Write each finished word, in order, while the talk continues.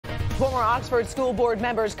Former Oxford School Board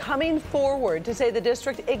members coming forward to say the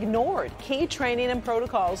district ignored key training and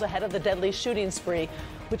protocols ahead of the deadly shooting spree,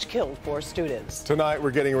 which killed 4 students. Tonight, we're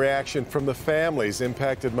getting reaction from the families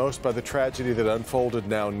impacted most by the tragedy that unfolded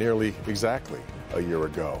now nearly exactly a year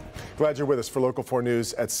ago. Glad you're with us for Local 4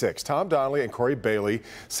 News at 6. Tom Donnelly and Corey Bailey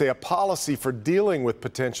say a policy for dealing with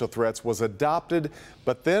potential threats was adopted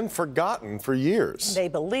but then forgotten for years. They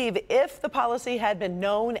believe if the policy had been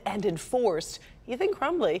known and enforced, Ethan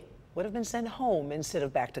Crumbley would have been sent home instead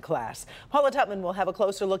of back to class. Paula Tutman will have a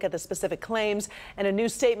closer look at the specific claims and a new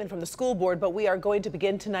statement from the school board, but we are going to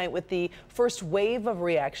begin tonight with the first wave of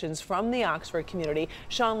reactions from the Oxford community.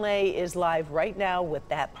 Sean Lay is live right now with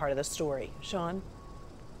that part of the story. Sean?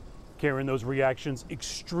 Karen, those reactions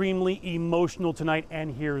extremely emotional tonight,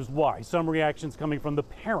 and here's why. Some reactions coming from the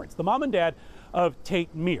parents, the mom and dad of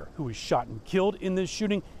Tate Myre, who was shot and killed in this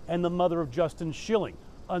shooting, and the mother of Justin Schilling,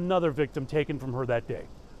 another victim taken from her that day.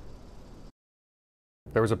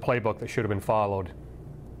 There was a playbook that should have been followed,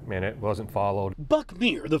 and it wasn't followed. Buck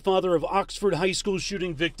Myre, the father of Oxford High School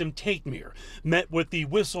shooting victim Tate Myre, met with the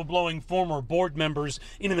whistleblowing former board members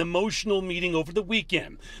in an emotional meeting over the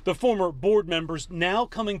weekend. The former board members now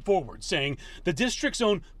coming forward saying the district's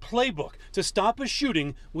own playbook to stop a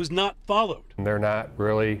shooting was not followed. They're not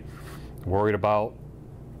really worried about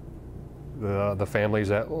the families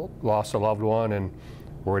that lost a loved one and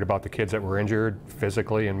worried about the kids that were injured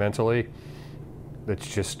physically and mentally.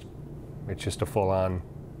 It's just a full-on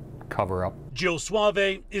cover-up. Jill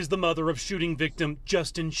Suave is the mother of shooting victim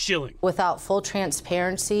Justin Schilling. Without full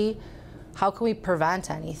transparency, how can we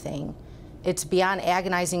prevent anything? It's beyond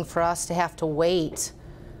agonizing for us to have to wait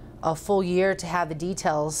a full year to have the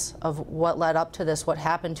details of what led up to this, what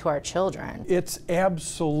happened to our children. It's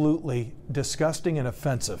absolutely disgusting and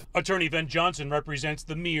offensive. Attorney Ben Johnson represents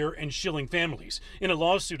the Myre and Schilling families in a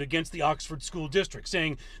lawsuit against the Oxford School District,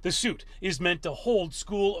 saying the suit is meant to hold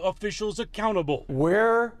school officials accountable.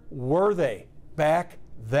 Where were they back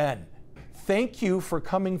then? Thank you for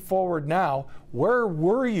coming forward now. Where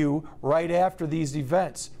were you right after these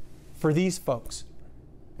events for these folks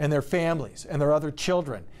and their families and their other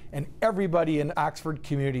children and everybody in Oxford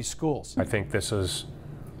Community Schools? I think this is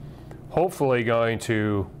hopefully going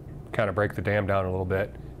to kind of break the dam down a little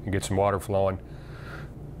bit and get some water flowing,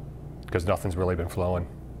 because nothing's really been flowing.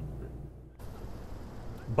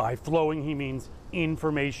 By flowing, he means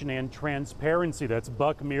information and transparency. That's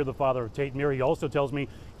Buck Myre, the father of Tate Myre. He also tells me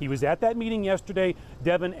he was at that meeting yesterday,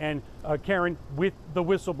 Devin and Karen, with the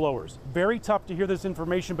whistleblowers. Very tough to hear this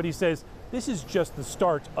information, but he says this is just the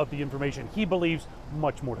start of the information. He believes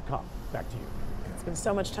much more to come. Back to you. It's been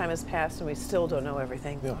so much time has passed and we still don't know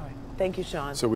everything. Yeah. All right. Thank you, Sean.